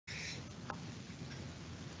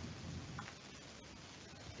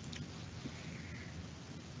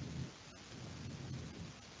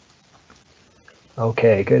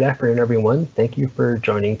Okay, good afternoon, everyone. Thank you for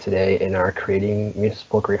joining today in our Creating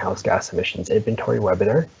Municipal Greenhouse Gas Emissions Inventory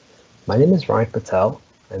webinar. My name is Ryan Patel.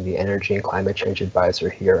 I'm the Energy and Climate Change Advisor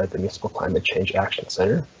here at the Municipal Climate Change Action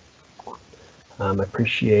Center. I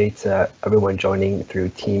appreciate everyone joining through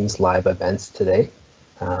Teams live events today.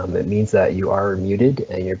 It means that you are muted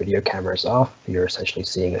and your video camera is off. You're essentially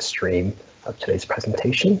seeing a stream of today's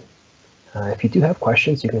presentation. If you do have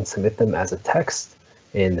questions, you can submit them as a text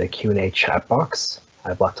in the Q&A chat box.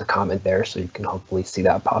 I've left a comment there, so you can hopefully see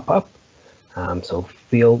that pop up. So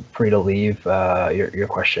feel free to leave your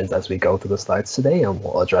questions as we go through the slides today, and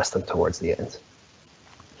we'll address them towards the end.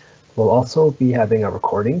 We'll also be having a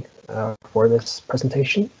recording for this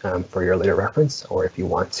presentation for your later reference, or if you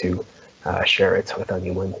want to share it with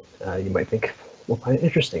anyone you might think will find it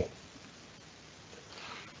interesting.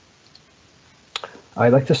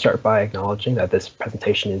 I'd like to start by acknowledging that this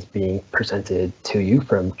presentation is being presented to you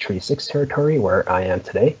from Treaty 6 territory, where I am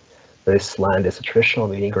today. This land is a traditional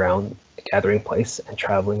meeting ground, gathering place, and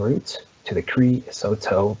traveling route to the Cree,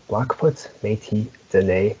 Saulteaux, Blackfoot, Métis,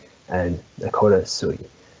 Dene, and Nakota Sioux.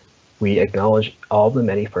 We acknowledge all the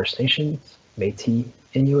many First Nations, Métis,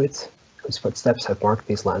 Inuit, whose footsteps have marked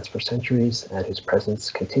these lands for centuries and whose presence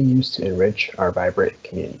continues to enrich our vibrant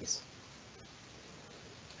communities.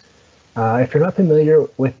 If you're not familiar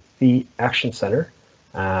with the Action Center,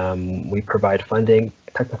 we provide funding,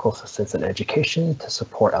 technical assistance, and education to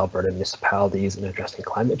support Alberta municipalities in addressing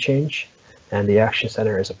climate change. And the Action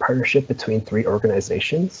Center is a partnership between three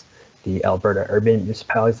organizations: the Alberta Urban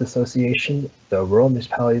Municipalities Association, the Rural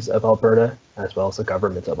Municipalities of Alberta, as well as the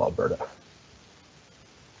Government of Alberta.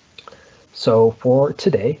 So for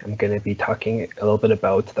today, I'm going to be talking a little bit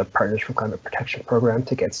about the Partners for Climate Protection program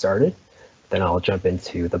to get started. Then I'll jump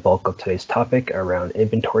into the bulk of today's topic around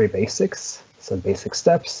inventory basics, some basic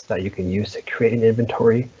steps that you can use to create an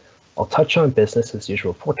inventory. I'll touch on business as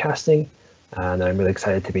usual forecasting, and I'm really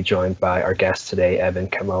excited to be joined by our guest today, Evan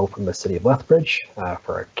Camo from the City of Lethbridge,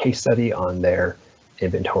 for a case study on their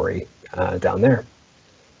inventory down there.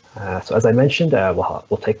 So as I mentioned,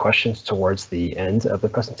 we'll take questions towards the end of the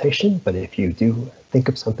presentation, but if you do think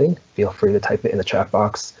of something, feel free to type it in the chat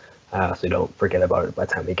box so you don't forget about it by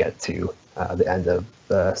the time we get to the end of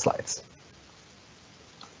the slides.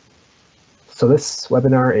 So this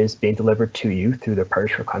webinar is being delivered to you through the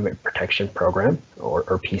Partners for Climate Protection Program, or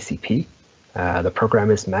PCP. The program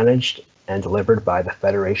is managed and delivered by the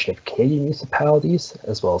Federation of Canadian Municipalities,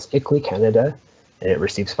 as well as ICLEI Canada, and it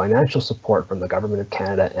receives financial support from the Government of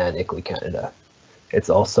Canada and ICLEI Canada. It's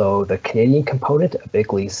also the Canadian component of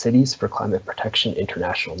ICLEI's Cities for Climate Protection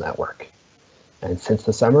International Network. And since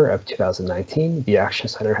the summer of 2019, the Action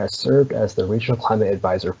Center has served as the regional climate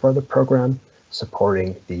advisor for the program,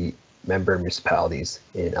 supporting the member municipalities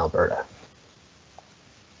in Alberta.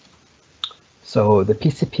 So the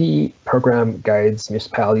PCP program guides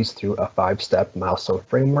municipalities through a 5-step milestone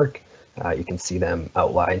framework. You can see them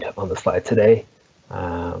outlined on the slide today.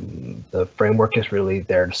 The framework is really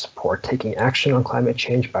there to support taking action on climate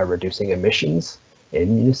change by reducing emissions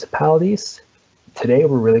in municipalities. Today,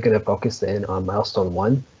 we're really going to focus in on milestone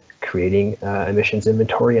 1, creating emissions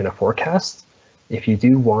inventory and a forecast. If you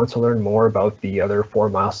do want to learn more about the other 4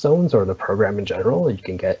 milestones or the program in general, you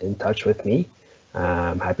can get in touch with me.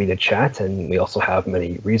 I'm happy to chat, and we also have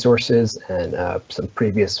many resources and some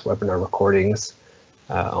previous webinar recordings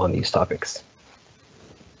on these topics.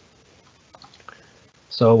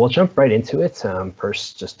 So we'll jump right into it.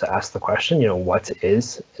 First, just to ask the question, what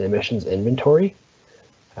is an emissions inventory?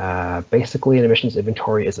 Basically, an emissions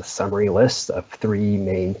inventory is a summary list of 3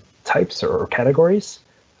 main types or categories.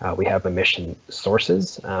 We have emission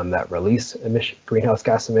sources that release greenhouse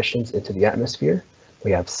gas emissions into the atmosphere.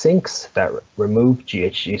 We have sinks that remove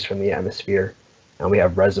GHGs from the atmosphere. And we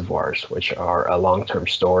have reservoirs, which are a long-term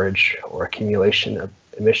storage or accumulation of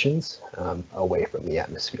emissions away from the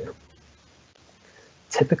atmosphere.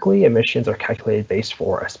 Typically, emissions are calculated based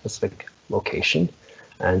for a specific location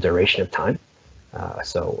and duration of time.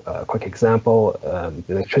 So a quick example, the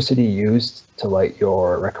electricity used to light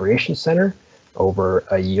your recreation center over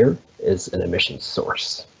a year is an emissions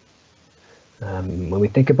source. When we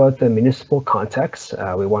think about the municipal context,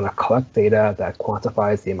 we want to collect data that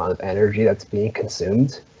quantifies the amount of energy that's being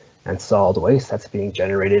consumed and solid waste that's being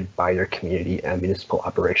generated by your community and municipal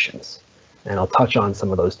operations. And I'll touch on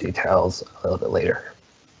some of those details a little bit later.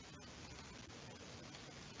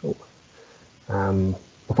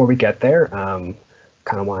 Before we get there, kind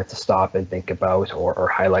of wanted to stop and think about or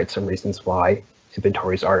highlight some reasons why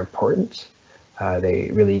inventories are important. They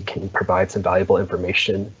really can provide some valuable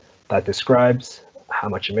information that describes how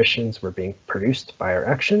much emissions were being produced by our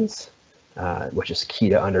actions, which is key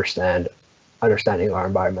to understand understanding our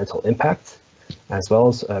environmental impact, as well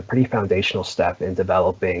as a pretty foundational step in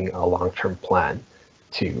developing a long-term plan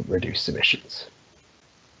to reduce emissions.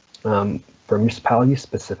 For municipalities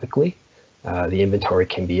specifically, the inventory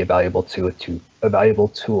can be a valuable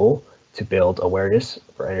tool to build awareness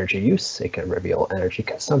for energy use. It can reveal energy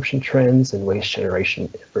consumption trends and waste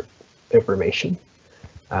generation information.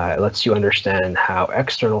 It lets you understand how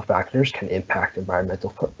external factors can impact environmental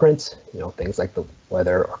footprints, things like the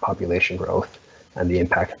weather or population growth and the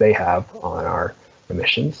impact they have on our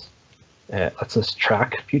emissions. It lets us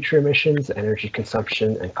track future emissions, energy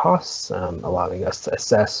consumption, and costs, allowing us to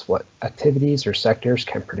assess what activities or sectors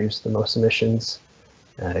can produce the most emissions.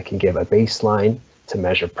 It can give a baseline to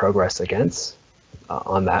measure progress against.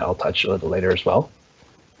 On that, I'll touch a little later as well.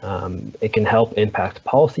 It can help impact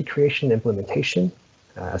policy creation and implementation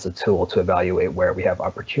as a tool to evaluate where we have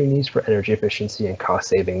opportunities for energy efficiency and cost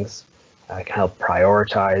savings. It can help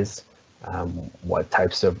prioritize what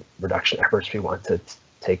types of reduction efforts we want to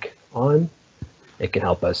take on. It can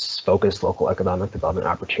help us focus local economic development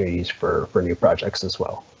opportunities for new projects as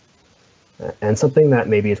well. And something that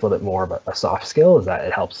maybe is a little bit more of a soft skill is that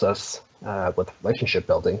it helps us with relationship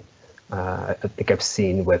building. I think I've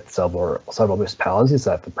seen with several municipalities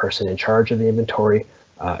that the person in charge of the inventory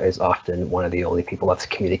is often one of the only people that's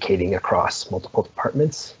communicating across multiple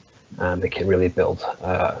departments. It can really build,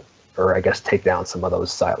 or I guess take down some of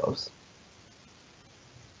those silos.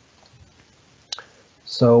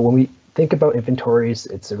 So when we think about inventories,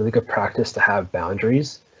 it's a really good practice to have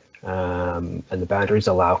boundaries, and the boundaries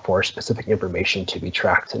allow for specific information to be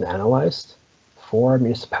tracked and analyzed. For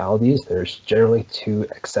municipalities, there's generally two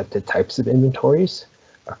accepted types of inventories,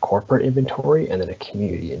 a corporate inventory and then a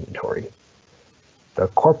community inventory. The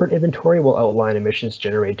corporate inventory will outline emissions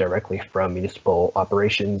generated directly from municipal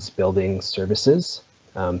operations, buildings, services,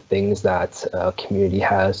 things that a community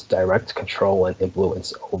has direct control and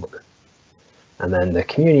influence over. And then the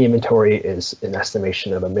community inventory is an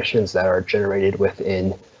estimation of emissions that are generated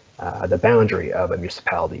within the boundary of a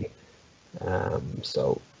municipality.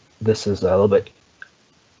 So this is a little bit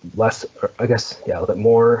less, I guess, yeah, a little bit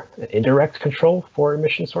more indirect control for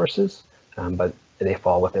emission sources, but they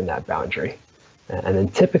fall within that boundary. And then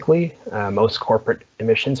typically, most corporate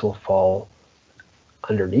emissions will fall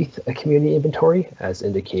underneath a community inventory, as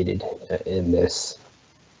indicated in this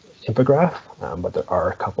infograph, but there are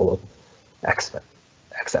a couple of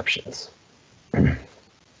exceptions.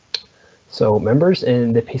 So members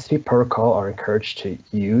in the PCP protocol are encouraged to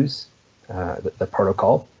use the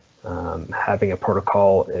protocol. Having a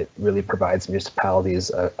protocol, it really provides municipalities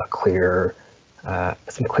some clear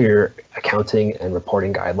accounting and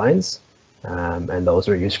reporting guidelines, and those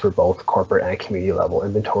are used for both corporate and community level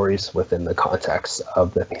inventories within the context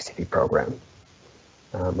of the PCP program.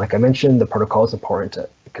 Like I mentioned, the protocol is important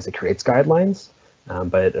because it creates guidelines,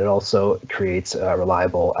 but it also creates a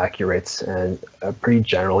reliable, accurate, and a pretty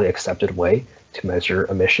generally accepted way to measure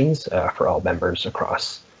emissions for all members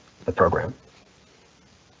across the program.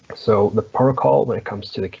 So the protocol, when it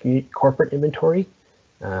comes to the corporate inventory,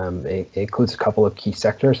 it includes a couple of key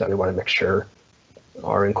sectors that we want to make sure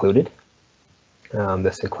are included.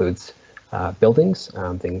 This includes buildings,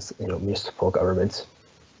 things, municipal government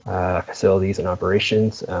facilities and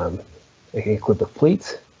operations. It can include the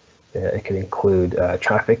fleet. It can include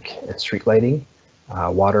traffic and street lighting,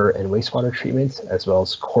 water and wastewater treatment, as well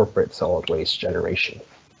as corporate solid waste generation.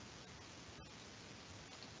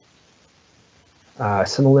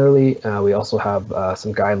 Similarly, we also have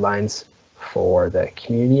some guidelines for the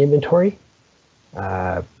community inventory.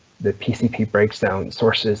 The PCP breaks down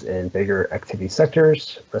sources in bigger activity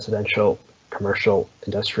sectors: residential, commercial,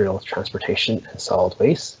 industrial, transportation, and solid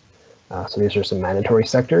waste. So these are some mandatory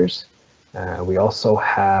sectors. We also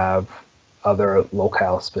have other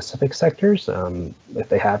locale-specific sectors if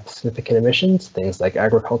they have significant emissions, things like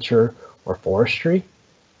agriculture or forestry.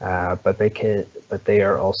 But they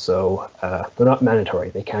are also they're not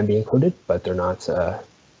mandatory. They can be included, but they're not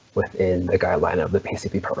within the guideline of the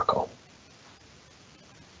PCP protocol.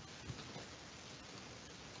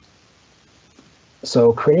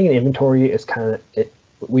 So creating an inventory is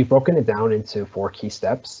we've broken it down into 4 key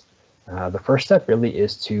steps. The first step really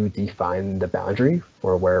is to define the boundary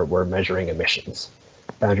for where we're measuring emissions.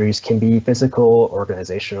 Boundaries can be physical,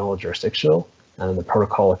 organizational, jurisdictional, and the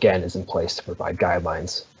protocol again is in place to provide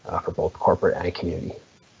guidelines for both corporate and community.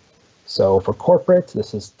 So for corporate,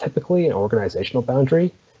 this is typically an organizational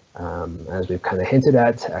boundary. As we've kind of hinted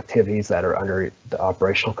at, activities that are under the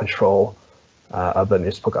operational control of the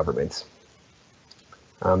municipal government.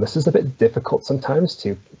 This is a bit difficult sometimes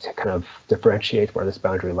to kind of differentiate where this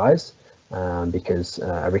boundary lies. because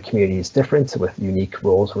every community is different with unique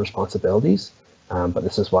roles and responsibilities. But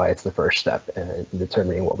this is why it's the first step in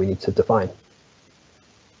determining what we need to define.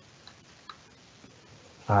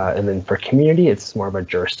 And then for community, it's more of a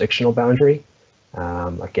jurisdictional boundary.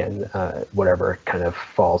 Again, whatever kind of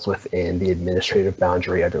falls within the administrative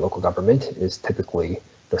boundary of your local government is typically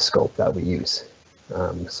the scope that we use.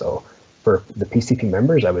 So for the PCP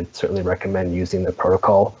members, I would certainly recommend using the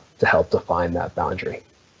protocol to help define that boundary.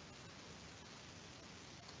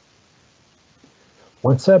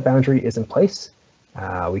 Once a boundary is in place,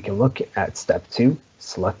 we can look at step 2,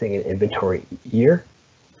 selecting an inventory year.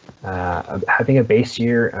 Having a base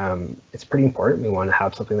year, it's pretty important. We want to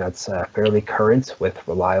have something that's fairly current with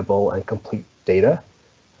reliable and complete data.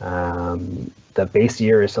 The base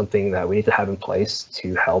year is something that we need to have in place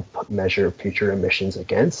to help measure future emissions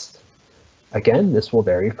against. Again, this will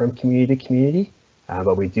vary from community to community,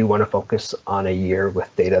 but we do want to focus on a year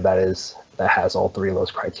with data that has all 3 of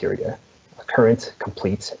those criteria: current,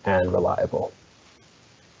 complete, and reliable.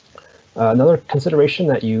 Another consideration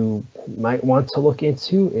that you might want to look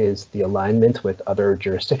into is the alignment with other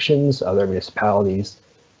jurisdictions, other municipalities.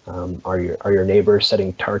 Are your neighbors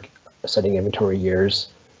setting inventory years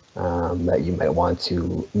that you might want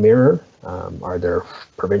to mirror? Are there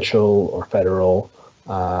provincial or federal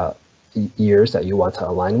years that you want to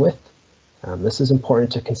align with? This is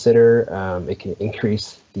important to consider. It can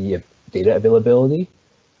increase the data availability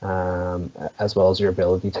as well as your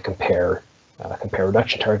ability to compare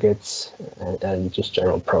reduction targets and just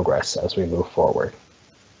general progress as we move forward.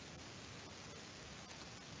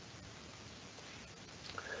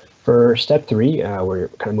 For step 3, we're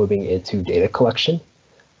kind of moving into data collection.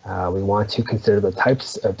 We want to consider the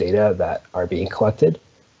types of data that are being collected.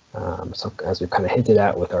 So as we've kind of hinted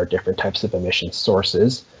at with our different types of emission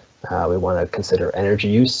sources, we want to consider energy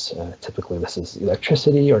use. Typically this is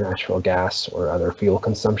electricity or natural gas or other fuel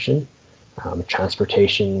consumption.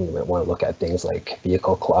 Transportation, we might want to look at things like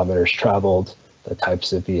vehicle kilometers traveled, the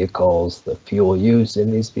types of vehicles, the fuel used in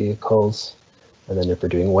these vehicles. And then if we're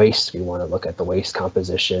doing waste, we want to look at the waste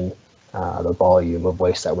composition, the volume of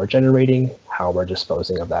waste that we're generating, how we're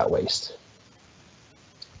disposing of that waste.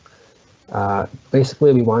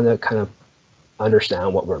 Basically, we want to kind of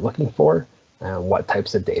understand what we're looking for and what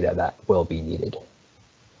types of data that will be needed.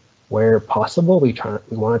 Where possible, we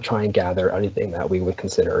want to try and gather anything that we would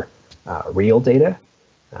consider real data.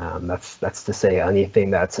 That's to say anything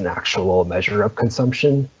that's an actual measure of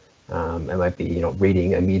consumption. It might be,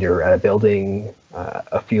 reading a meter at a building,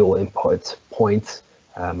 a fuel input point,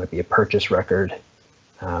 might be a purchase record.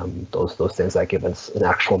 Those things that give us an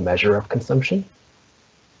actual measure of consumption.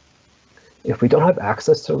 If we don't have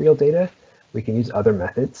access to real data, we can use other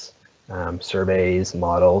methods, surveys,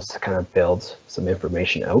 models to kind of build some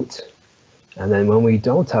information out. And then when we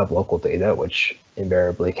don't have local data, which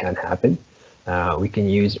invariably can happen, we can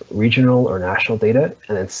use regional or national data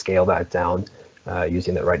and then scale that down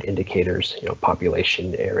using the right indicators,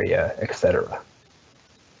 population, area, etc.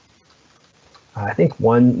 I think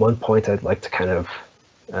one point I'd like to kind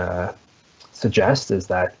of suggest is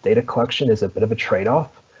that data collection is a bit of a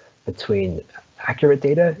trade-off between accurate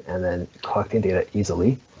data and then collecting data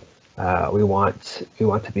easily. We want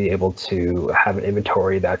to be able to have an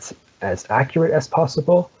inventory that's as accurate as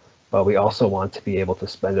possible, but we also want to be able to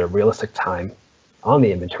spend a realistic time on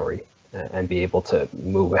the inventory and be able to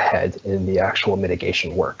move ahead in the actual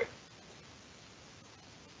mitigation work.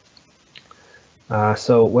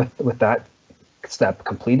 So with that step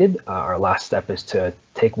completed, our last step is to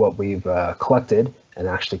take what we've collected and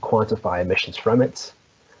actually quantify emissions from it.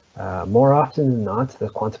 More often than not, the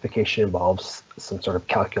quantification involves some sort of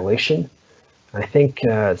calculation. I think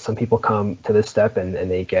some people come to this step and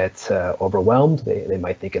they get overwhelmed. They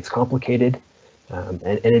might think it's complicated, and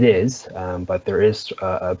it is, but there is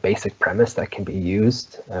a basic premise that can be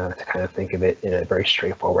used to kind of think of it in a very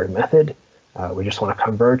straightforward method. We just want to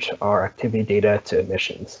convert our activity data to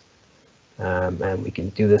emissions. And we can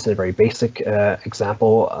do this in a very basic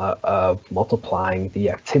example of multiplying the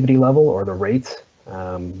activity level or the rate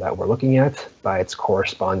that we're looking at by its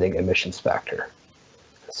corresponding emissions factor.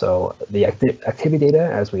 So the activity data,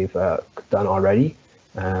 as we've done already,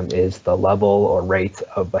 is the level or rate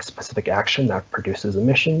of a specific action that produces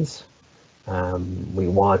emissions. We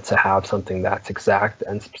want to have something that's exact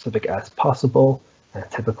and specific as possible, and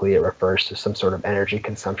typically it refers to some sort of energy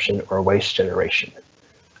consumption or waste generation.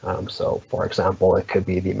 So for example, it could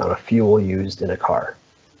be the amount of fuel used in a car.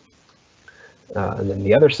 And then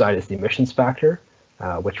the other side is the emissions factor,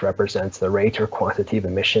 which represents the rate or quantity of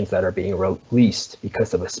emissions that are being released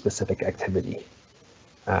because of a specific activity.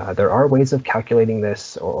 There are ways of calculating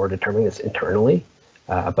this or determining this internally.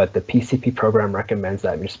 But the PCP program recommends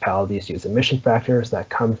that municipalities use emission factors that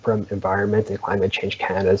come from Environment and Climate Change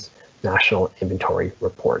Canada's National Inventory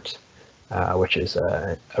Report, which is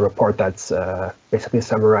a report that's basically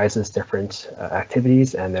summarizes different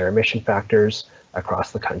activities and their emission factors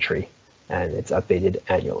across the country, and it's updated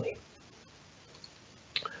annually.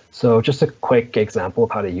 So just a quick example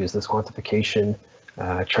of how to use this quantification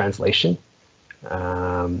translation.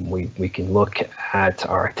 We can look at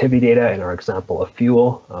our activity data in our example of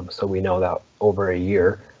fuel. So we know that over a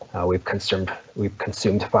year, we've consumed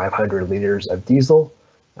 500 liters of diesel,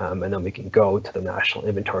 and then we can go to the National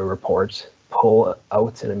Inventory Report, pull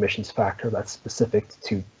out an emissions factor that's specific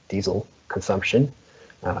to diesel consumption.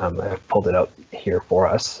 I've pulled it out here for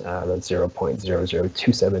us, that's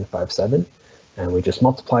 0.002757. And we just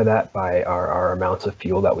multiply that by our amount of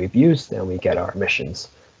fuel that we've used, and we get our emissions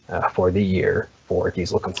for the year for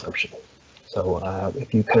diesel consumption. So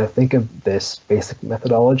if you kind of think of this basic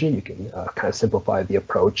methodology, you can kind of simplify the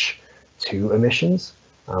approach to emissions.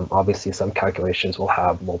 Obviously, some calculations will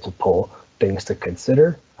have multiple things to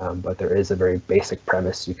consider, but there is a very basic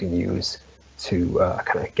premise you can use to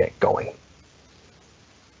kind of get going.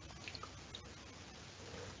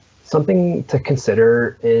 Something to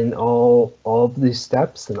consider in all of these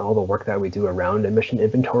steps and all the work that we do around emission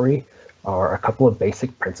inventory are a couple of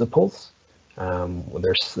basic principles.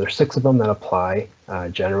 There's 6 of them that apply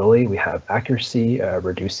generally. We have accuracy,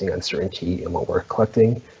 reducing uncertainty in what we're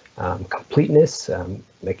collecting, completeness,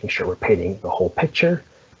 making sure we're painting the whole picture,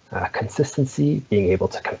 consistency, being able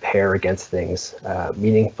to compare against things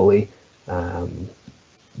meaningfully,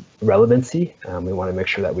 relevancy, we want to make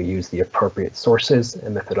sure that we use the appropriate sources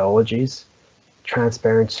and methodologies,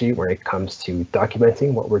 transparency when it comes to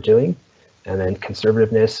documenting what we're doing, and then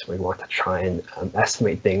conservativeness, we want to try and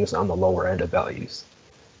estimate things on the lower end of values.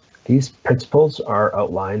 These principles are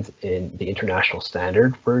outlined in the international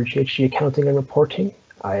standard for GHG accounting and reporting,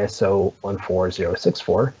 ISO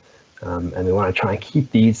 14064, and we want to try and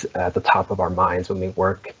keep these at the top of our minds when we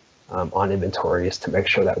work on inventories to make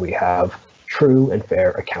sure that we have true and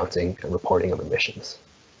fair accounting and reporting of emissions.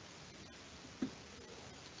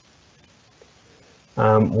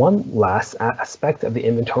 One last aspect of the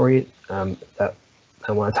inventory that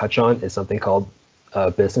I want to touch on is something called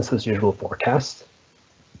business as usual forecast.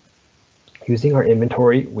 Using our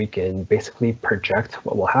inventory, we can basically project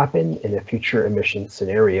what will happen in a future emission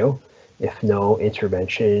scenario if no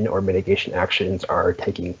intervention or mitigation actions are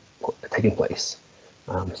taking place.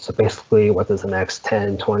 So basically, what does the next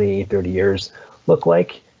 10, 20, 30 years look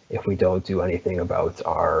like if we don't do anything about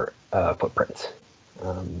our footprint?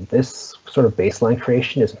 This sort of baseline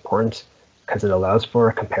creation is important because it allows for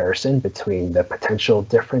a comparison between the potential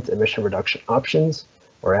different emission reduction options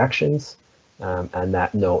or actions and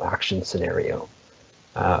that no action scenario.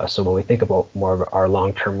 So when we think about more of our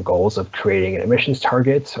long-term goals of creating an emissions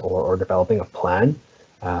target or developing a plan,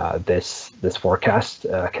 this forecast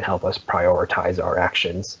can help us prioritize our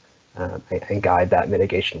actions and guide that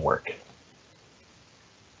mitigation work.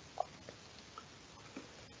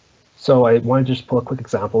 So I want to just pull a quick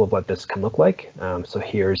example of what this can look like. So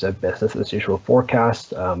here's a business as usual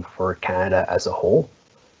forecast for Canada as a whole.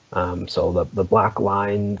 So the black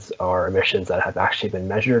lines are emissions that have actually been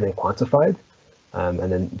measured and quantified. And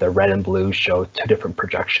then the red and blue show 2 different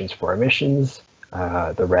projections for emissions.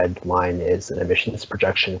 The red line is an emissions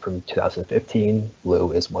projection from 2015,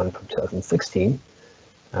 blue is one from 2016.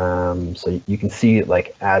 So you can see,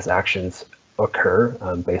 like, as actions occur,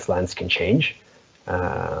 baselines can change.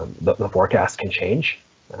 The forecast can change.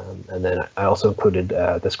 And then I also included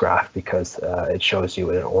this graph because it shows you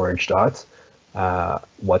in an orange dot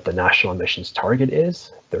what the national emissions target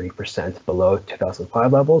is, 30% below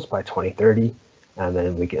 2005 levels by 2030. And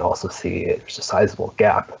then we can also see there's a sizable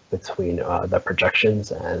gap between the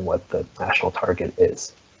projections and what the national target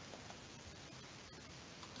is.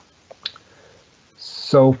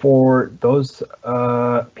 So for those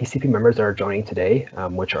PCP members that are joining today,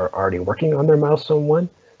 which are already working on their milestone 1,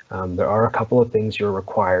 there are a couple of things you're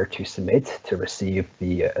required to submit to receive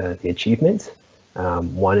the achievement.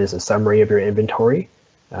 One is a summary of your inventory,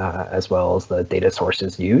 as well as the data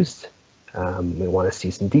sources used. We want to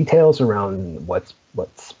see some details around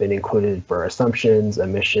what's been included for assumptions,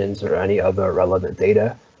 emissions, or any other relevant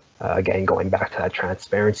data. Again, going back to that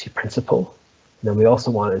transparency principle. And then we also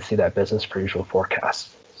want to see that business per usual forecast.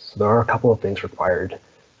 So there are a couple of things required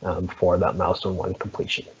for that milestone 1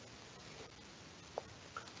 completion.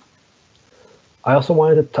 I also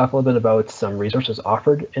wanted to talk a little bit about some resources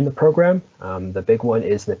offered in the program. The big one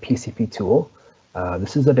is the PCP tool.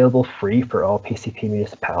 This is available free for all PCP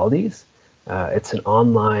municipalities. It's an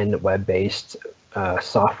online web-based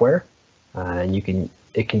software, and you can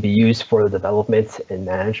It can be used for the development and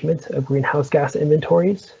management of greenhouse gas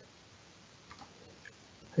inventories.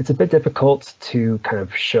 It's a bit difficult to kind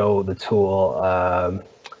of show the tool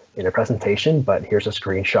in a presentation, but here's a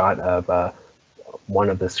screenshot of one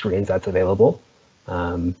of the screens that's available.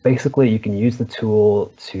 Basically, you can use the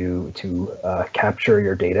tool to capture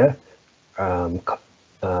your data,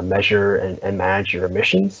 measure and manage your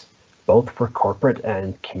emissions, both for corporate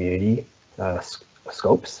and community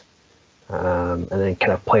scopes, and then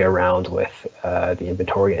kind of play around with the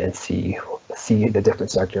inventory and see the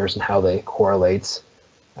different sectors and how they correlate,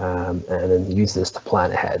 and then use this to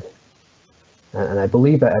plan ahead. And I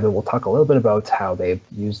believe that Evan will talk a little bit about how they've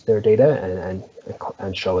used their data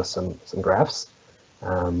and show us some graphs,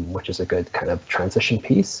 which is a good kind of transition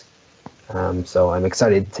piece. So I'm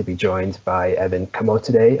excited to be joined by Evan Camo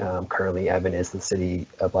today. Currently, Evan is the City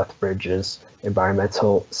of Lethbridge's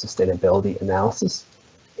Environmental Sustainability Analysis.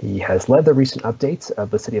 He has led the recent updates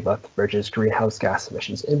of the City of Lethbridge's greenhouse gas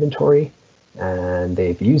emissions inventory, and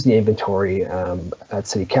they've used the inventory at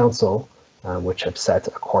City Council, which have set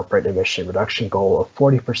a corporate emission reduction goal of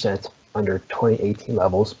 40% under 2018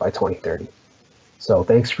 levels by 2030. So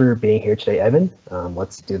thanks for being here today, Evan.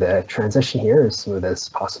 Let's do the transition here as smooth as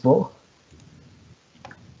possible.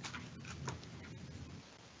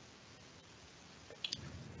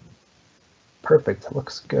 Perfect,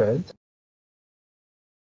 looks good.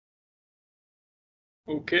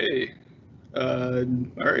 Okay. All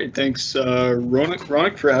right, thanks,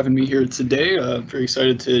 Ronick, for having me here today. Very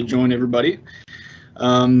excited to join everybody.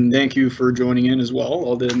 Thank you for joining in as well,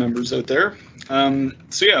 all the members out there.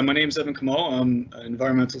 So yeah, my name is Evan Camo. I'm an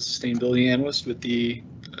environmental sustainability analyst with the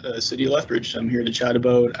City of Lethbridge. I'm here to chat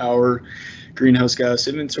about our greenhouse gas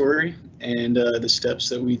inventory and the steps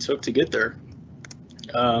that we took to get there.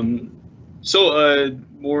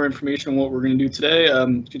 More information on what we're going to do today.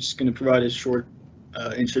 I'm just going to provide a short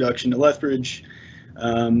introduction to Lethbridge,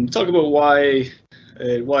 talk about why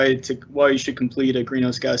you should complete a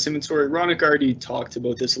greenhouse gas inventory. Ronick already talked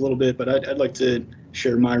about this a little bit, but I'd like to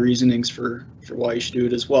share my reasonings for why you should do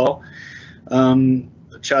it as well.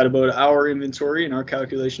 Chat about our inventory and our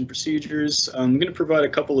calculation procedures. I'm going to provide a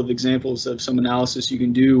couple of examples of some analysis you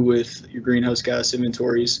can do with your greenhouse gas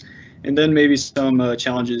inventories, and then maybe some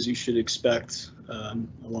challenges you should expect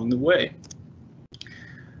along the way.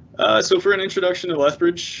 So for an introduction to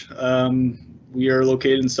Lethbridge, we are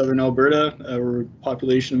located in southern Alberta. We're a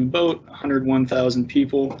population of about 101,000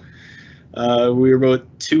 people. We are about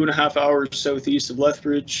 2.5 hours southeast of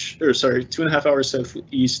Lethbridge, or sorry, 2.5 hours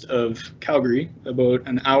southeast of Calgary, about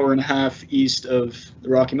an hour and a half east of the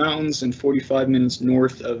Rocky Mountains, and 45 minutes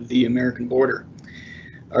north of the American border.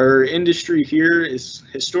 Our industry here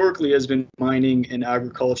historically has been mining and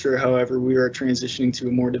agriculture. However, we are transitioning to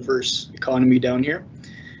a more diverse economy down here.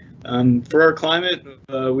 For our climate,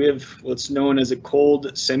 we have what's known as a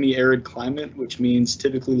cold, semi-arid climate, which means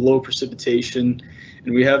typically low precipitation,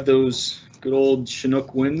 and we have those good old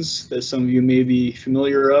Chinook winds that some of you may be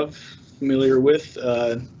familiar with.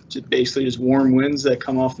 Basically just warm winds that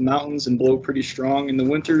come off the mountains and blow pretty strong in the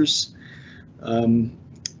winters.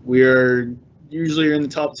 We are usually in the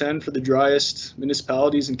top 10 for the driest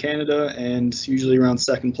municipalities in Canada, and usually around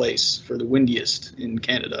second place for the windiest in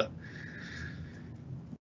Canada.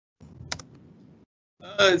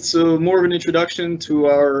 So more of an introduction to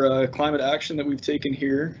our climate action that we've taken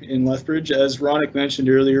here in Lethbridge. As Ronick mentioned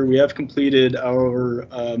earlier, we have completed our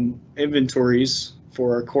inventories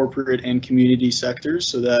for our corporate and community sectors,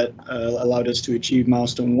 so that allowed us to achieve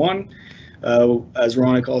milestone 1. As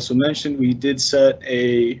Ronick also mentioned, we did set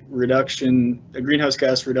a greenhouse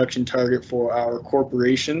gas reduction target for our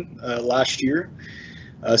corporation last year.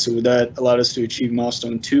 So that allowed us to achieve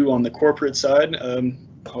milestone 2 on the corporate side.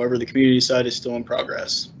 However, the community side is still in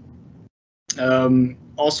progress.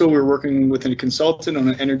 Also, we're working with a consultant on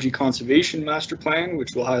an energy conservation master plan, which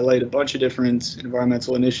will highlight a bunch of different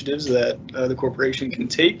environmental initiatives that the corporation can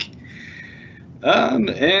take.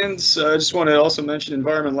 And I just want to also mention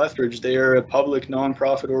Environment Lethbridge. They are a public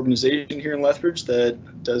nonprofit organization here in Lethbridge that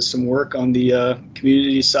does some work on the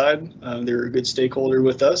community side. They're a good stakeholder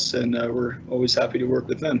with us, and we're always happy to work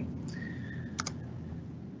with them.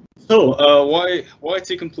 So why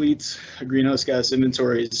to complete a greenhouse gas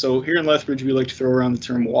inventory? So here in Lethbridge, we like to throw around the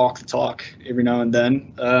term walk the talk every now and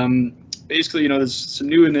then. Basically, there's some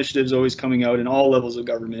new initiatives always coming out in all levels of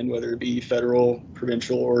government, whether it be federal,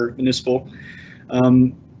 provincial, or municipal.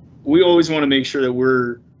 We always want to make sure that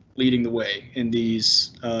we're leading the way in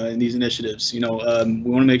these initiatives. We want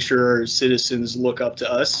to make sure our citizens look up to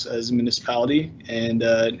us as a municipality and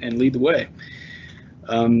lead the way.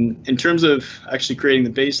 In terms of actually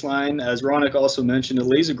creating the baseline, as Ronak also mentioned, it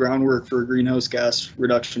lays the groundwork for greenhouse gas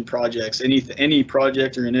reduction projects. Any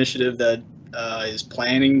project or initiative that is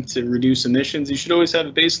planning to reduce emissions, you should always have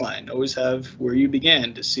a baseline, always have where you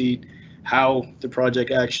began to see how the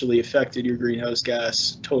project actually affected your greenhouse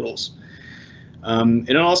gas totals.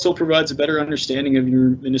 It also provides a better understanding of your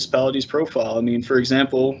municipality's profile. I mean, for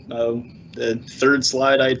example, the third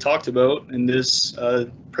slide I talked about in this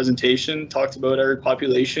presentation talked about our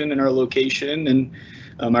population and our location and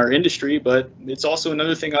our industry, but it's also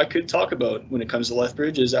another thing I could talk about when it comes to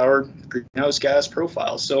Lethbridge is our greenhouse gas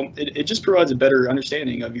profile. So it just provides a better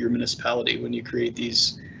understanding of your municipality when you create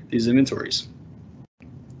these inventories.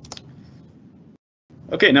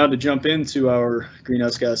 Okay, now to jump into our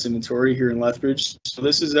greenhouse gas inventory here in Lethbridge. So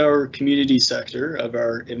this is our community sector of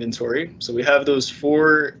our inventory. So we have those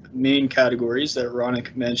four main categories that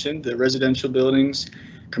Ronak mentioned: the residential buildings,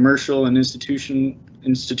 commercial and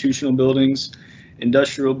institutional buildings,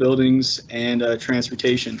 industrial buildings, and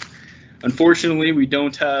transportation. Unfortunately, we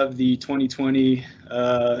don't have the 2020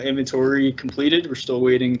 inventory completed. We're still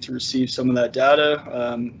waiting to receive some of that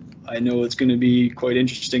data. I know it's going to be quite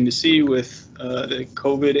interesting to see with the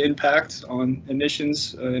COVID impact on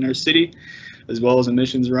emissions in our city, as well as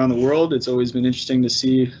emissions around the world. It's always been interesting to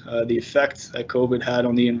see the effect that COVID had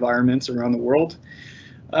on the environments around the world.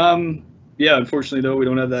 Yeah, unfortunately, though, we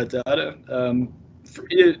don't have that data.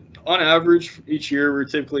 On average, each year, we're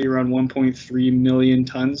typically around 1.3 million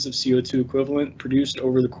tons of CO2 equivalent produced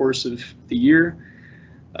over the course of the year.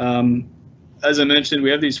 As I mentioned,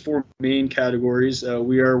 we have these four main categories.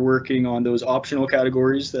 We are working on those optional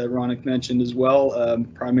categories that Ronak mentioned as well,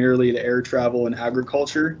 primarily the air travel and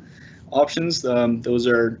agriculture options. Those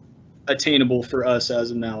are attainable for us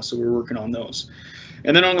as of now, so we're working on those.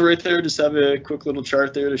 And then on the right there, just have a quick little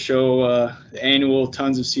chart there to show the annual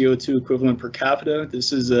tons of CO2 equivalent per capita.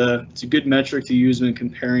 This is it's a good metric to use when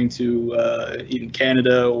comparing to even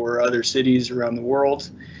Canada or other cities around the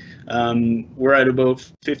world. We're at about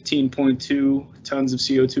 15.2 tons of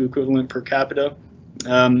CO2 equivalent per capita.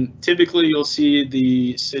 Typically, you'll see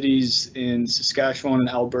the cities in Saskatchewan and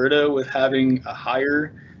Alberta with having a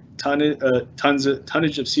higher tonnage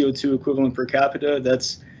of CO2 equivalent per capita.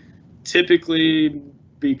 That's typically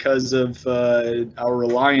because of our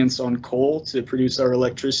reliance on coal to produce our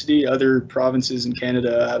electricity. Other provinces in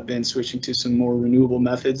Canada have been switching to some more renewable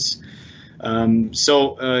methods.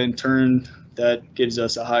 So in turn, that gives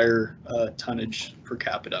us a higher tonnage per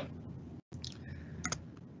capita.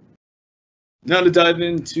 Now to dive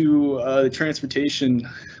into the transportation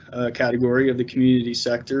category of the community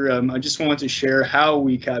sector, I just want to share how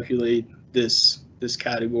we calculate this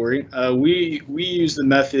category. We use the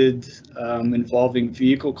method involving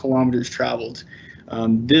vehicle kilometers traveled.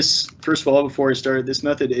 First of all, before I start, this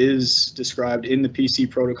method is described in the PC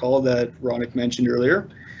protocol that Ronak mentioned earlier.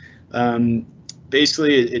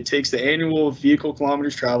 Basically, it takes the annual vehicle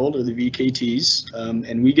kilometers traveled, or the VKTs,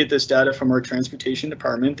 and we get this data from our transportation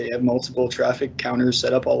department. They have multiple traffic counters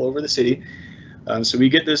set up all over the city. So we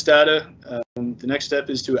get this data. The next step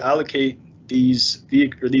is to allocate these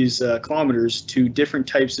kilometers to different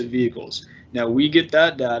types of vehicles. Now, we get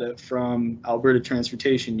that data from Alberta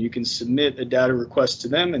Transportation. You can submit a data request to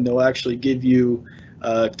them, and they'll actually give you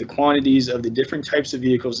the quantities of the different types of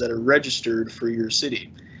vehicles that are registered for your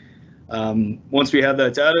city. Once we have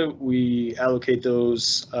that data, we allocate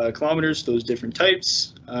those kilometers, those different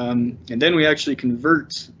types, and then we actually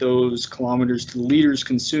convert those kilometers to liters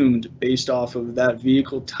consumed based off of that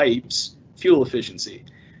vehicle type's fuel efficiency.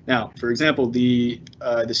 Now, for example, the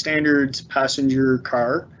standard passenger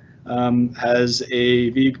car has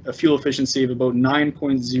a fuel efficiency of about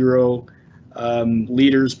 9.0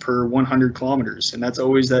 liters per 100 kilometers, and that's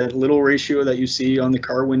always that little ratio that you see on the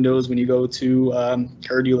car windows when you go to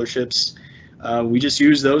car dealerships. We just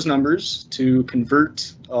use those numbers to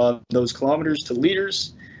convert those kilometers to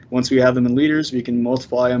liters. Once we have them in liters, we can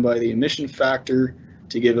multiply them by the emission factor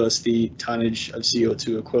to give us the tonnage of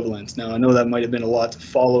CO2 equivalent. Now, I know that might have been a lot to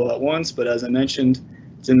follow at once, but as I mentioned,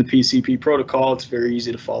 it's in the PCP protocol. It's very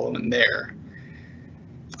easy to follow in there.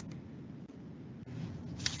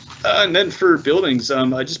 And then for buildings,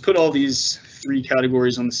 I just put all these three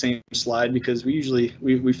categories on the same slide because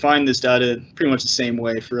we find this data pretty much the same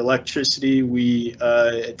way. For electricity, we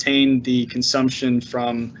attain the consumption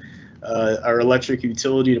from our electric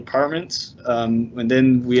utility department, and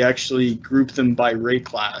then we actually group them by rate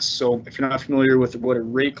class. So if you're not familiar with what a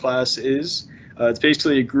rate class is, it's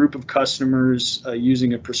basically a group of customers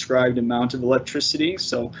using a prescribed amount of electricity.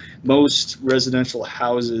 So most residential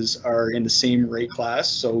houses are in the same rate class,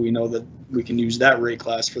 so we know that we can use that rate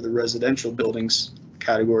class for the residential buildings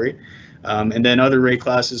category. And then other rate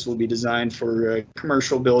classes will be designed for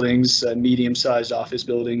commercial buildings, medium-sized office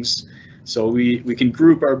buildings. So we can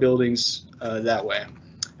group our buildings that way.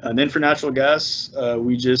 And then for natural gas,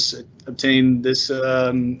 we just obtain this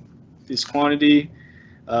this quantity.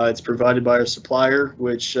 It's provided by our supplier,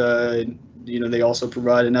 which they also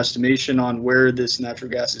provide an estimation on where this natural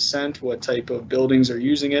gas is sent, what type of buildings are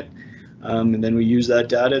using it, and then we use that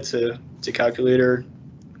data to calculate our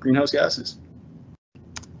greenhouse gases.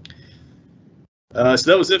 So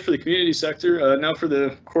that was it for the community sector. Now for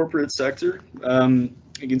the corporate sector,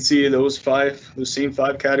 you can see those same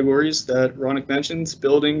five categories that Ronick mentioned: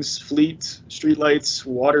 buildings, fleet, streetlights,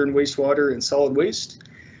 water and wastewater, and solid waste.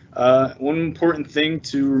 One important thing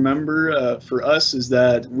to remember for us is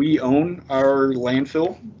that we own our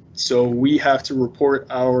landfill, so we have to report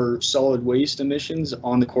our solid waste emissions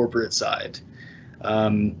on the corporate side.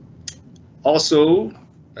 Also,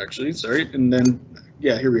 actually, sorry, and then,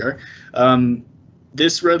 yeah, here we are.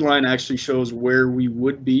 This red line actually shows where we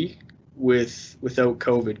would be without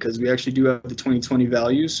COVID, because we actually do have the 2020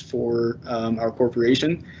 values for our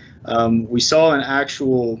corporation. We saw an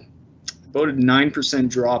actual about a 9%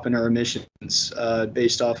 drop in our emissions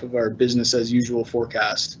based off of our business as usual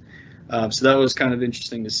forecast. So that was kind of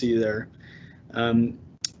interesting to see there.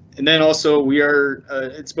 And then also we are,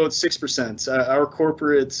 it's about 6%. Our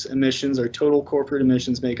corporate emissions, our total corporate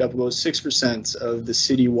emissions make up about 6% of the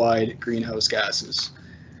citywide greenhouse gases.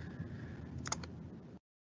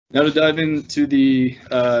 Now to dive into the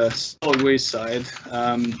solid waste side.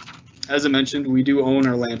 As I mentioned, we do own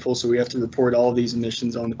our landfill, so we have to report all of these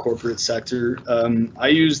emissions on the corporate sector. I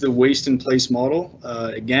use the waste in place model.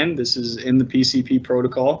 Again, this is in the PCP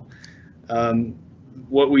protocol.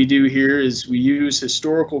 What we do here is we use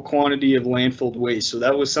historical quantity of landfilled waste. So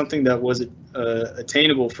that was something that was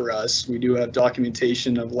attainable for us. We do have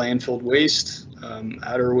documentation of landfilled waste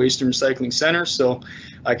at our waste and recycling center, so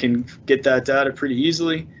I can get that data pretty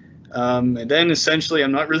easily. And then essentially,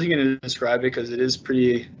 I'm not really going to describe it because it is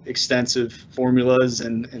pretty extensive formulas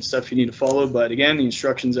and stuff you need to follow. But again, the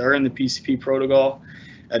instructions are in the PCP protocol.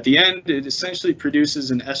 At the end, it essentially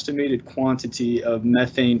produces an estimated quantity of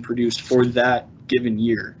methane produced for that given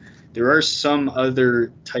year. There are some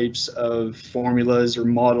other types of formulas or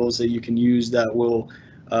models that you can use that will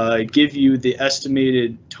give you the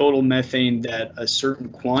estimated total methane that a certain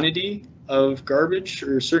quantity of garbage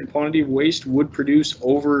or a certain quantity of waste would produce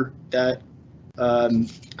over that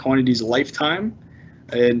quantity's lifetime.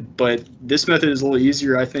 But this method is a little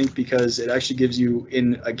easier, I think, because it actually gives you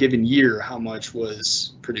in a given year how much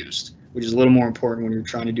was produced, which is a little more important when you're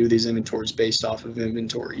trying to do these inventories based off of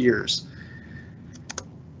inventory years.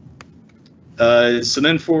 So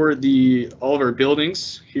then for all of our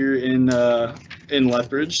buildings here in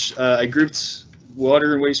Lethbridge, I grouped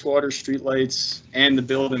water and wastewater, streetlights, and the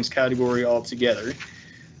buildings category all together.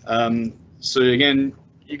 So again,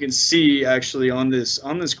 you can see actually on this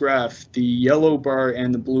graph, the yellow bar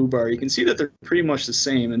and the blue bar, you can see that they're pretty much the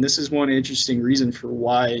same. And this is one interesting reason for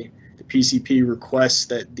why the PCP requests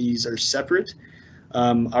that these are separate.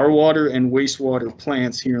 Our water and wastewater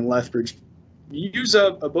plants here in Lethbridge use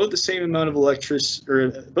up about the same amount of electricity, or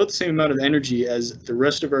about the same amount of energy as the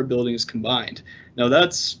rest of our buildings combined. Now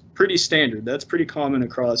that's pretty standard. That's pretty common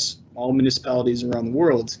across all municipalities around the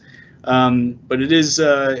world. But it is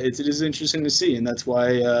interesting to see, and that's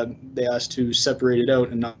why they asked to separate it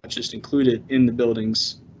out and not just include it in the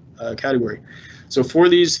buildings category. So for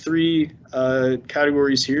these three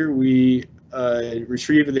categories here, we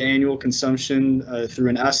retrieve the annual consumption through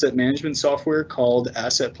an asset management software called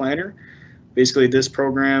Asset Planner. Basically, this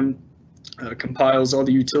program compiles all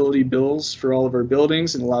the utility bills for all of our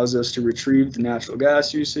buildings and allows us to retrieve the natural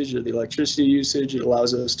gas usage or the electricity usage. It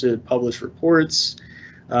allows us to publish reports,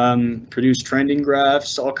 produce trending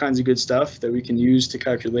graphs, all kinds of good stuff that we can use to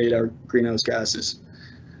calculate our greenhouse gases.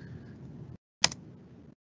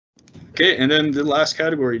 Okay, and then the last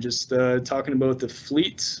category, just talking about the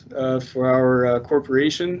fleet for our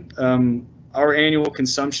corporation. Our annual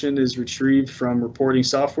consumption is retrieved from reporting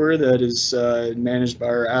software that is managed by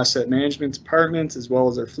our asset management department as well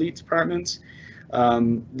as our fleet department.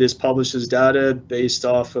 This publishes data based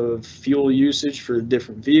off of fuel usage for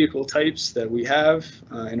different vehicle types that we have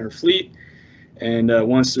in our fleet. And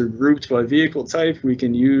once they're grouped by vehicle type, we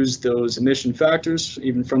can use those emission factors,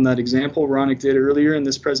 even from that example Ronick did earlier in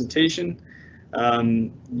this presentation.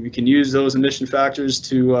 We can use those emission factors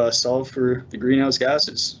to solve for the greenhouse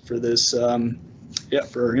gases for this,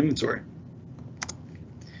 for our inventory.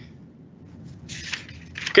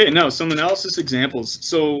 Okay, now some analysis examples.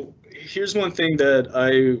 So here's one thing that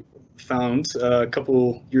I found a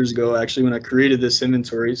couple years ago, actually, when I created this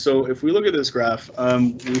inventory. So if we look at this graph,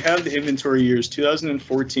 we have the inventory years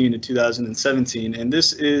 2014 to 2017, and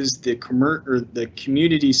this is the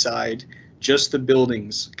community side, just the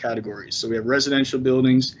buildings categories. So we have residential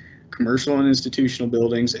buildings, commercial and institutional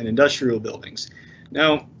buildings, and industrial buildings.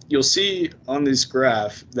 Now, you'll see on this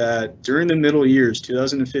graph that during the middle years,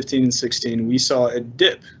 2015 and 16, we saw a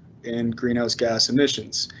dip in greenhouse gas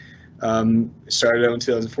emissions. It started out in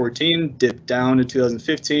 2014, dipped down to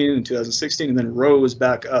 2015 and 2016, and then rose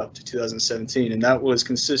back up to 2017. And that was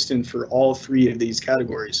consistent for all three of these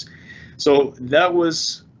categories. So that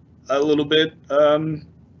was a little bit,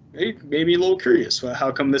 maybe a little curious.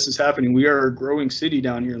 How come this is happening? We are a growing city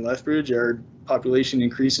down here in Lethbridge. Our population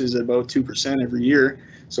increases at about 2% every year.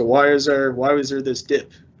 So why was there this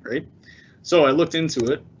dip, right? So I looked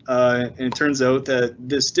into it. And it turns out that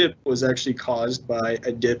this dip was actually caused by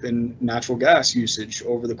a dip in natural gas usage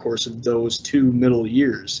over the course of those 2 middle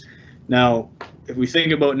years. Now, if we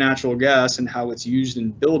think about natural gas and how it's used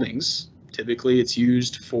in buildings, typically it's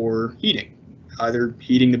used for heating, either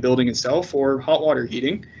heating the building itself or hot water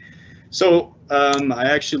heating. So I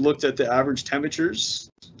actually looked at the average temperatures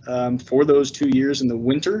for those 2 years in the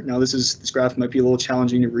winter. Now this graph might be a little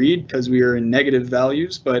challenging to read because we are in negative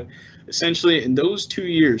values, but essentially in those 2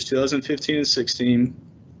 years, 2015 and 16,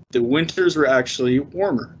 the winters were actually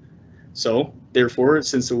warmer. So therefore,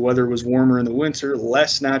 since the weather was warmer in the winter,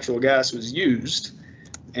 less natural gas was used,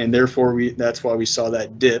 and therefore that's why we saw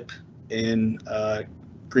that dip in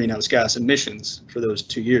greenhouse gas emissions for those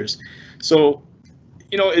 2 years. So,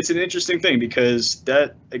 you know, it's an interesting thing because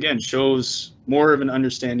that again shows more of an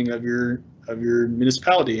understanding of your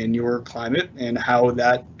municipality and your climate and how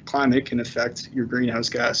that climate can affect your greenhouse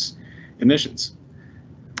gas emissions.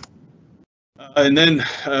 And then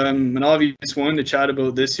an obvious one to chat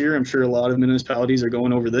about this year, I'm sure a lot of municipalities are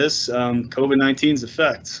going over this, COVID-19's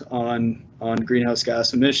effect on greenhouse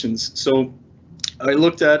gas emissions. So I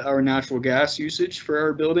looked at our natural gas usage for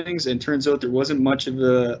our buildings, and turns out there wasn't much of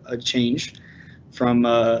a change from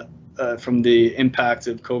the impact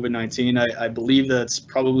of COVID-19. I believe that's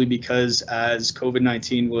probably because as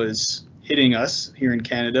COVID-19 was hitting us here in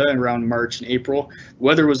Canada around March and April, the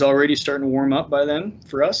weather was already starting to warm up by then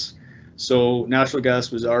for us. So natural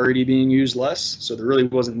gas was already being used less. So there really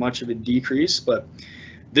wasn't much of a decrease. But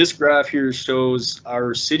this graph here shows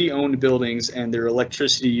our city-owned buildings and their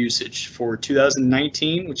electricity usage for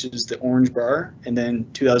 2019, which is the orange bar, and then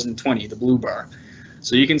 2020, the blue bar.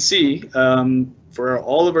 So you can see for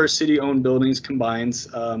all of our city-owned buildings combined,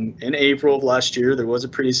 in April of last year, there was a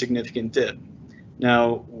pretty significant dip.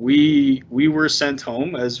 Now, we were sent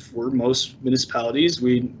home, as were most municipalities.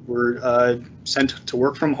 We were sent to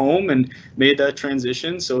work from home and made that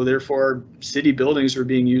transition. So therefore, our city buildings were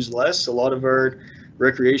being used less. A lot of our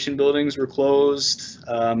recreation buildings were closed,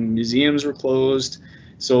 museums were closed.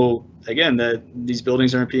 So again, these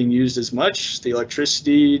buildings aren't being used as much. The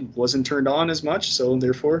electricity wasn't turned on as much, so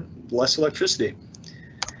therefore less electricity.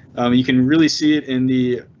 You can really see it in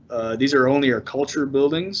these are only our culture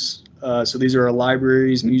buildings. So these are our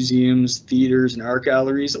libraries, museums, theaters, and art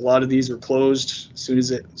galleries. A lot of these were closed as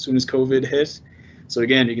soon as COVID hit. So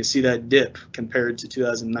again, you can see that dip compared to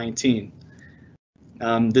 2019.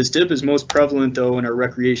 This dip is most prevalent though in our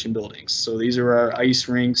recreation buildings. So these are our ice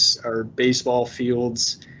rinks, our baseball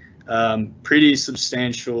fields, pretty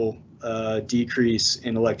substantial decrease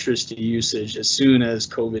in electricity usage as soon as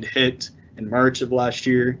COVID hit in March of last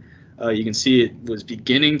year. You can see it was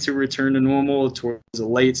beginning to return to normal towards the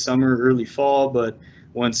late summer, early fall, but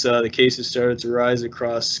once the cases started to rise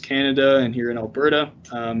across Canada and here in Alberta,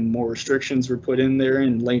 more restrictions were put in there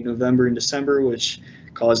in late November and December, which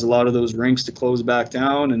caused a lot of those rinks to close back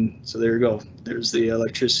down. And so there you go. There's the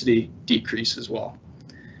electricity decrease as well.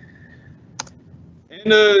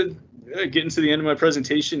 And getting to the end of my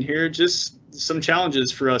presentation here, just some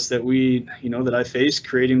challenges for us that that I face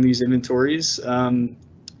creating these inventories.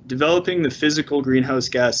 Developing the physical greenhouse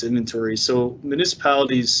gas inventory. So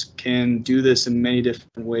municipalities can do this in many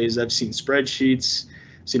different ways. I've seen spreadsheets,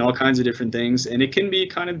 seen all kinds of different things, and it can be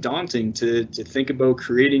kind of daunting to think about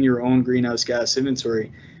creating your own greenhouse gas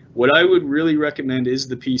inventory. What I would really recommend is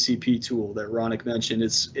the PCP tool that Ronick mentioned.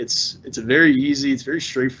 It's a very easy, it's very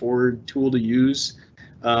straightforward tool to use.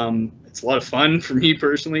 It's a lot of fun for me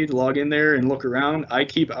personally to log in there and look around. I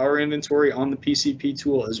keep our inventory on the PCP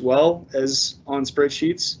tool as well as on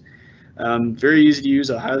spreadsheets. Very easy to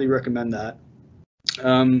use. I highly recommend that.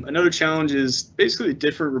 Another challenge is basically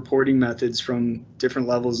different reporting methods from different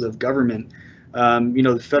levels of government.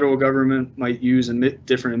 The federal government might use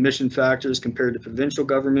different emission factors compared to provincial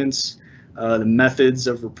governments. The methods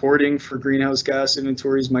of reporting for greenhouse gas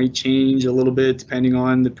inventories might change a little bit depending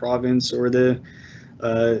on the province or the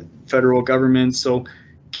federal government. So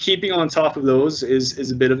keeping on top of those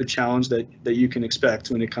is a bit of a challenge that you can expect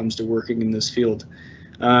when it comes to working in this field.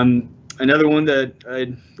 Another one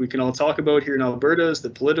that we can all talk about here in Alberta is the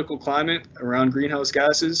political climate around greenhouse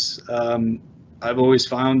gases. I've always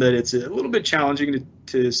found that it's a little bit challenging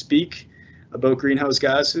to speak about greenhouse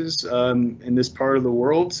gases in this part of the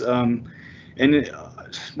world.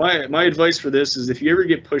 My advice for this is if you ever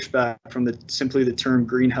get pushback from simply the term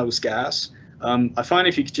greenhouse gas, I find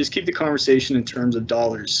if you could just keep the conversation in terms of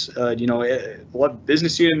dollars, a lot of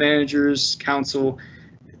business unit managers, council,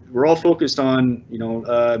 we're all focused on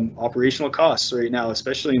operational costs right now,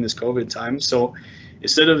 especially in this COVID time. So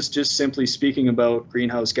instead of just simply speaking about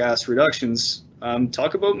greenhouse gas reductions,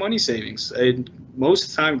 talk about money savings. Most of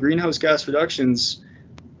the time, greenhouse gas reductions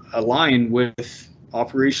align with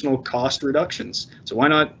operational cost reductions. So why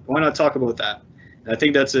not talk about that? And I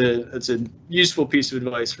think that's a useful piece of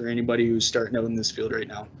advice for anybody who's starting out in this field right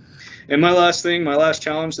now. And my last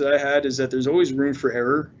challenge that I had is that there's always room for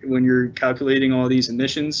error when you're calculating all these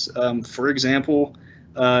emissions. For example,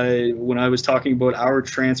 when I was talking about our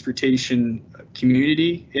transportation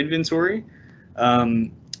community inventory,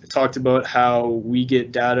 I talked about how we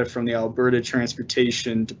get data from the Alberta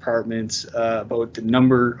Transportation Department about the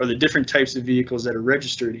number or the different types of vehicles that are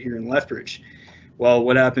registered here in Lethbridge. Well,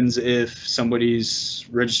 what happens if somebody's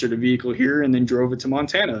registered a vehicle here and then drove it to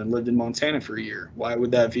Montana and lived in Montana for a year? Why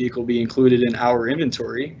would that vehicle be included in our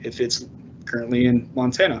inventory if it's currently in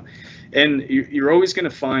Montana? And you're always going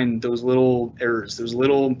to find those little errors, those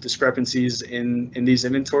little discrepancies in these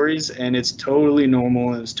inventories, and it's totally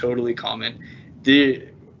normal and it's totally common.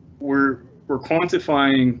 We're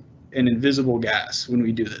quantifying an invisible gas when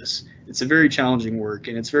we do this. It's a very challenging work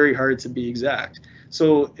and it's very hard to be exact.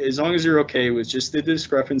 So as long as you're okay with just the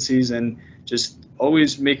discrepancies and just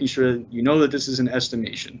always making sure that you know that this is an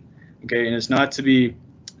estimation, okay, and it's not to be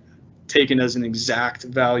taken as an exact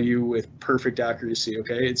value with perfect accuracy,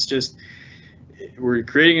 okay? It's just we're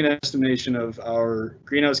creating an estimation of our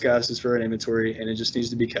greenhouse gases for our inventory, and it just needs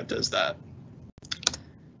to be kept as that.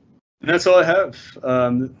 And that's all I have.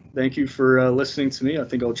 Thank you for listening to me. I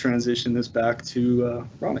think I'll transition this back to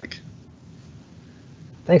Ronik.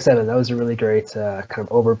 Thanks, Evan. That was a really great kind of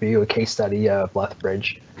overview, a case study of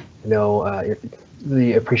Lethbridge.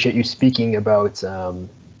 Really appreciate you speaking about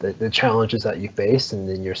the challenges that you face and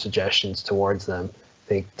then your suggestions towards them. I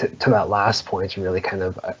think to that last point, you really kind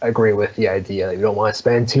of agree with the idea that you don't want to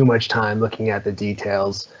spend too much time looking at the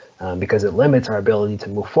details because it limits our ability to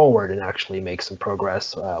move forward and actually make some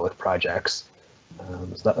progress with projects.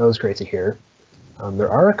 So that was great to hear.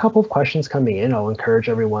 There are a couple of questions coming in. I'll encourage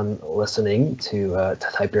everyone listening to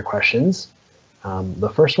type your questions.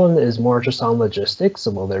 The first one is more just on logistics.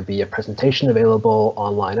 So will there be a presentation available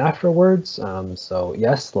online afterwards? So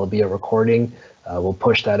yes, there'll be a recording. We'll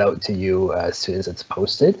push that out to you as soon as it's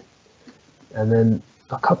posted. And then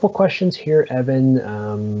a couple questions here,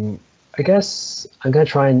 Evan. I guess I'm going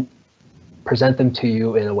to try and present them to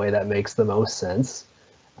you in a way that makes the most sense.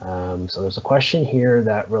 So there's a question here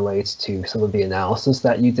that relates to some of the analysis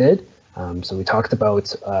that you did. So we talked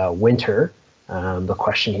about winter. The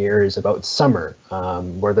question here is about summer.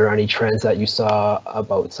 Were there any trends that you saw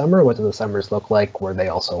about summer? What do the summers look like? Were they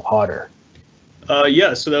also hotter?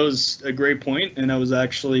 Yeah, so that was a great point, and that was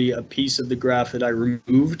actually a piece of the graph that I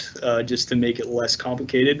removed just to make it less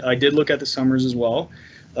complicated. I did look at the summers as well.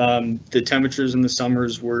 The temperatures in the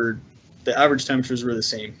summers the average temperatures were the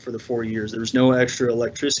same for the 4 years. There was no extra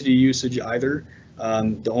electricity usage either.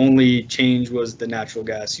 The only change was the natural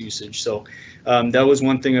gas usage. So that was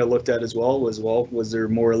one thing I looked at as well. Was there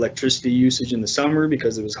more electricity usage in the summer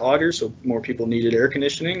because it was hotter, so more people needed air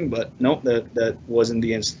conditioning? But no, that wasn't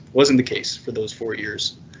the case for those 4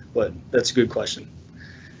 years. But that's a good question.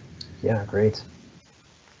 Yeah, great.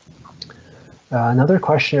 Another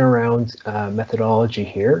question around methodology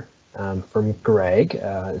here. From Greg.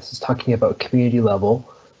 This is talking about community level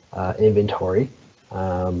inventory.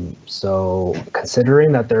 So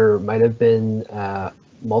considering that there might have been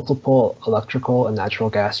multiple electrical and natural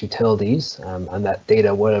gas utilities and that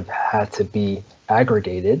data would have had to be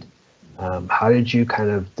aggregated, how did you kind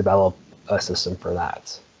of develop a system for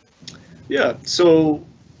that? Yeah, so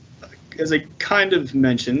as I kind of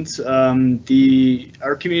mentioned,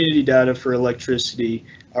 our community data for electricity,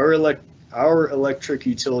 our electric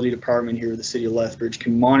utility department here at the City of Lethbridge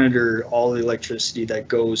can monitor all the electricity that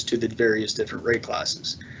goes to the various different rate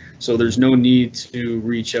classes. So there's no need to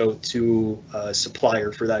reach out to a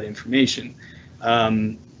supplier for that information.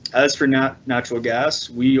 As for natural gas,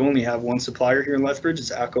 we only have one supplier here in Lethbridge.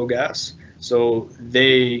 It's ACO Gas. So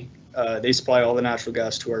they supply all the natural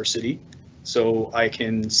gas to our city. So I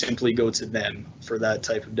can simply go to them for that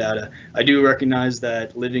type of data. I do recognize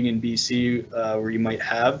that living in BC, where you might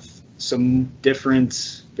have some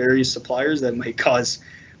different various suppliers, that might cause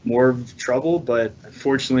more trouble, but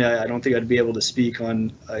unfortunately I don't think I'd be able to speak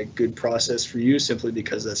on a good process for you, simply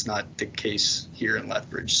because that's not the case here in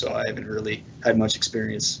Lethbridge. So I haven't really had much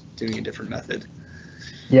experience doing a different method.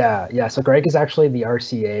 Yeah. So Greg is actually the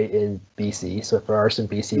RCA in BC. So if there are some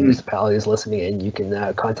BC municipalities listening in, you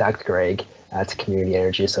can contact Greg at Community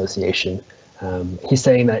Energy Association. He's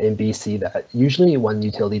saying that in BC that usually one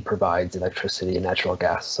utility provides electricity and natural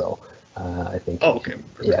gas. So I think. Oh, okay.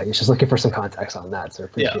 Perfect. Yeah, he's just looking for some context on that. So I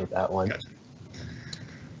appreciate that one. Gotcha.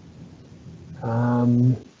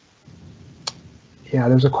 Yeah,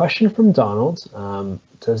 there's a question from Donald.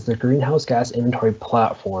 Does the greenhouse gas inventory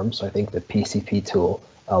platform, so I think the PCP tool,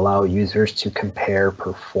 allow users to compare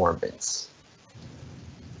performance?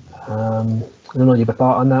 I don't know, you have a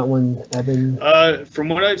thought on that one, Evan? From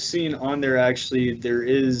what I've seen on there, actually, there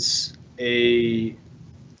is a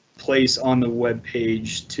place on the web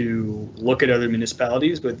page to look at other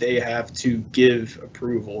municipalities, but they have to give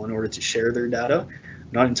approval in order to share their data.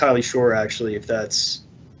 I'm not entirely sure, actually, if that's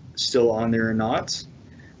still on there or not.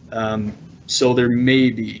 So there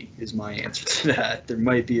may be, is my answer to that. There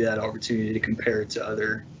might be that opportunity to compare it to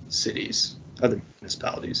other cities, other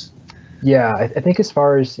municipalities. Yeah, I think as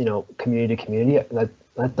far as, community to community,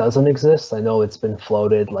 that doesn't exist. I know it's been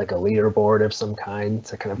floated like a leaderboard of some kind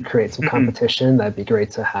to kind of create some competition. That'd be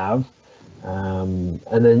great to have. And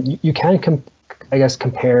then you can, I guess,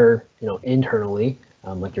 compare, internally,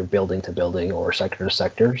 like you're building to building or sector to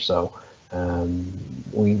sector. So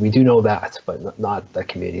we do know that, but not the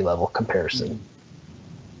community level comparison.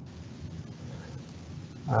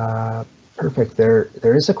 Perfect.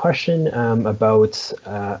 There is a question about,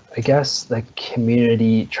 I guess, the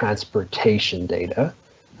community transportation data,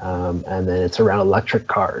 and then it's around electric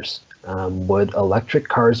cars. Would electric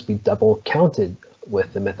cars be double counted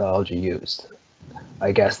with the methodology used?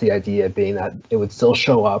 I guess the idea being that it would still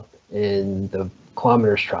show up in the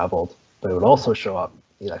kilometers traveled, but it would also show up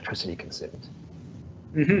the electricity consumed.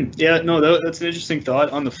 Yeah, no, that's an interesting thought.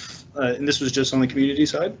 On the and this was just on the community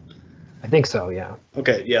side? I think so, yeah.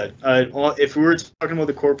 Okay, yeah. If we were talking about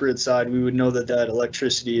the corporate side, we would know that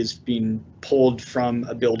electricity is being pulled from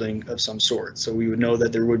a building of some sort. So we would know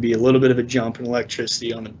that there would be a little bit of a jump in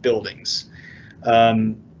electricity on the buildings.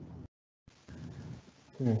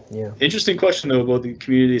 Yeah. Interesting question, though, about the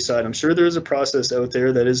community side. I'm sure there is a process out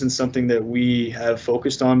there that isn't something that we have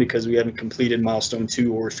focused on because we haven't completed milestone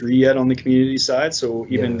 2 or 3 yet on the community side. So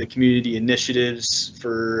even the community initiatives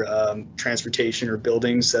for transportation or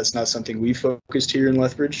buildings, that's not something we've focused here in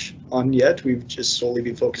Lethbridge on yet. We've just solely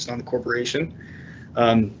been focused on the corporation.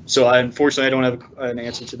 So unfortunately, I don't have an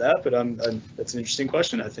answer to that, but that's an interesting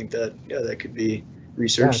question. I think that, that could be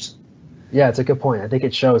researched. Yeah, it's a good point. I think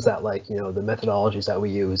it shows that, like, the methodologies that we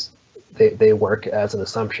use, they work as an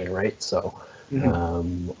assumption, right? So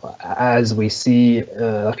as we see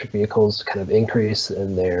electric vehicles kind of increase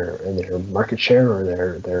in their market share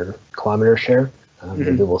or their kilometer share,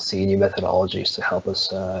 maybe we'll see new methodologies to help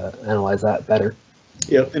us analyze that better.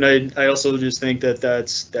 Yep, and I also just think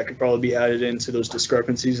that could probably be added into those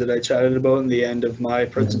discrepancies that I chatted about in the end of my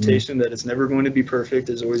presentation, that it's never going to be perfect.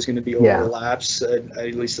 There's always going to be overlaps,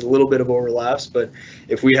 at least a little bit of overlaps. But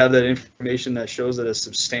if we have that information that shows that a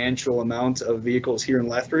substantial amount of vehicles here in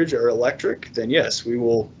Lethbridge are electric, then yes, we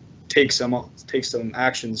will take some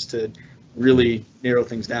actions to really narrow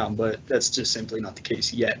things down. But that's just simply not the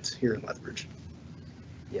case yet here in Lethbridge.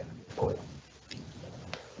 Yeah, point.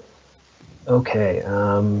 Okay,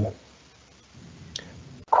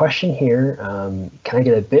 question here, can I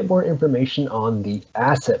get a bit more information on the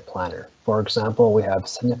asset planner? For example, we have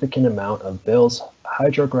significant amount of bills,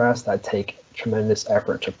 hydrographs that take tremendous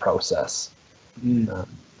effort to process.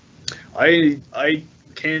 I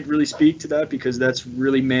can't really speak to that because that's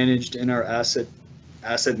really managed in our asset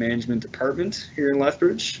management department here in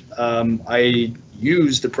Lethbridge. I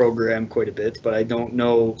use the program quite a bit, but I don't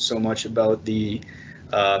know so much about the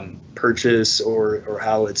purchase or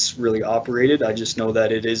how it's really operated. I just know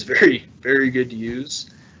that it is very, very good to use.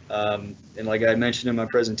 And like I mentioned in my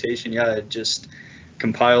presentation, it just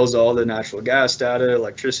compiles all the natural gas data,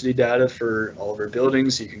 electricity data for all of our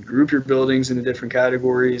buildings. You can group your buildings into different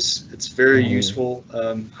categories. It's very useful.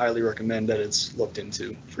 Highly recommend that it's looked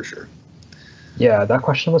into for sure. Yeah, that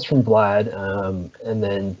question was from Vlad, and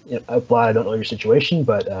then Vlad, I don't know your situation,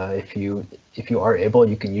 but if you are able,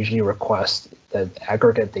 you can usually request the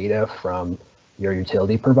aggregate data from your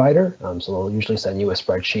utility provider. So they'll usually send you a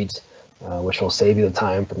spreadsheet, which will save you the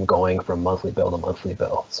time from going from monthly bill to monthly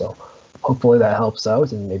bill. So hopefully that helps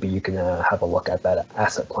out, and maybe you can have a look at that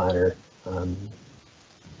asset planner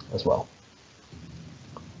as well.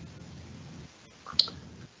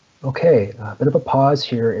 Okay, a bit of a pause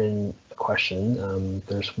here in the question.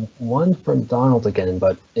 There's one from Donald again,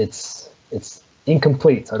 but it's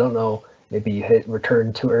incomplete. So I don't know, maybe you hit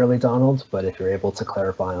return too early, Donald, but if you're able to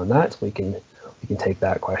clarify on that, we can take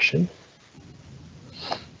that question.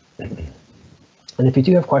 And if you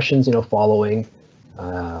do have questions, following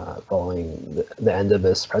the end of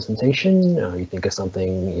this presentation, you think of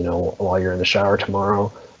something, while you're in the shower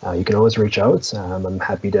tomorrow, you can always reach out. I'm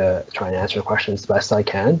happy to try and answer questions the best I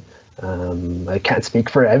can. I can't speak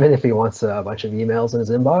for Evan if he wants a bunch of emails in his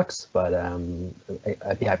inbox, but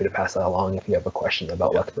I'd be happy to pass that along if you have a question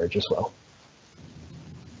about Lethbridge as well.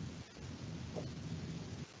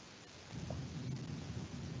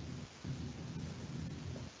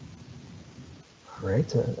 All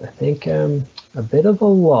right, I think a bit of a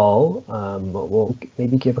lull, but we'll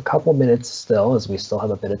maybe give a couple minutes still, as we still have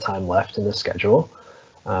a bit of time left in the schedule.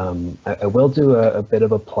 I will do a bit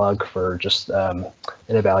of a plug for just an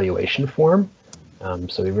evaluation form.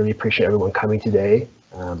 So we really appreciate everyone coming today,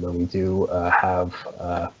 and we do have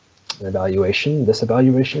an evaluation. This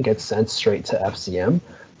evaluation gets sent straight to FCM.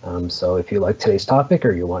 So if you like today's topic,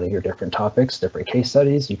 or you want to hear different topics, different case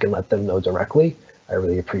studies, you can let them know directly. I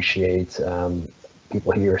really appreciate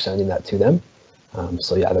people here sending that to them.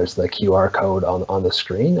 So yeah, there's the QR code on the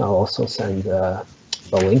screen. I'll also send the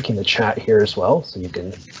link in the chat here as well, so you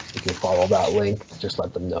can follow that link. Just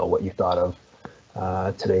let them know what you thought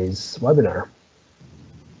of today's webinar.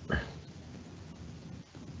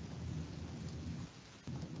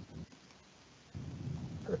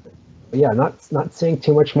 Perfect. But yeah, not seeing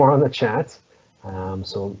too much more on the chat,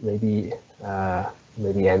 so maybe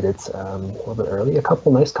end it a little bit early. A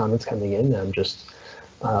couple nice comments coming in. I'm just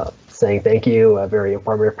saying thank you. A very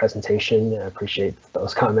informative presentation. I appreciate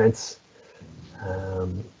those comments.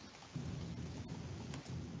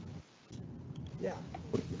 Yeah,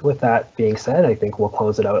 with that being said, I think we'll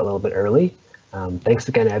close it out a little bit early. Thanks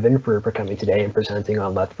again, Evan, for coming today and presenting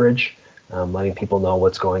on Lethbridge, letting people know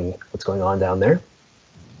what's going on down there.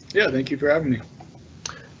 Yeah, thank you for having me.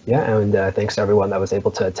 Yeah, and thanks to everyone that was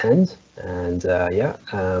able to attend. And yeah,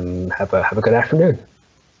 have a good afternoon.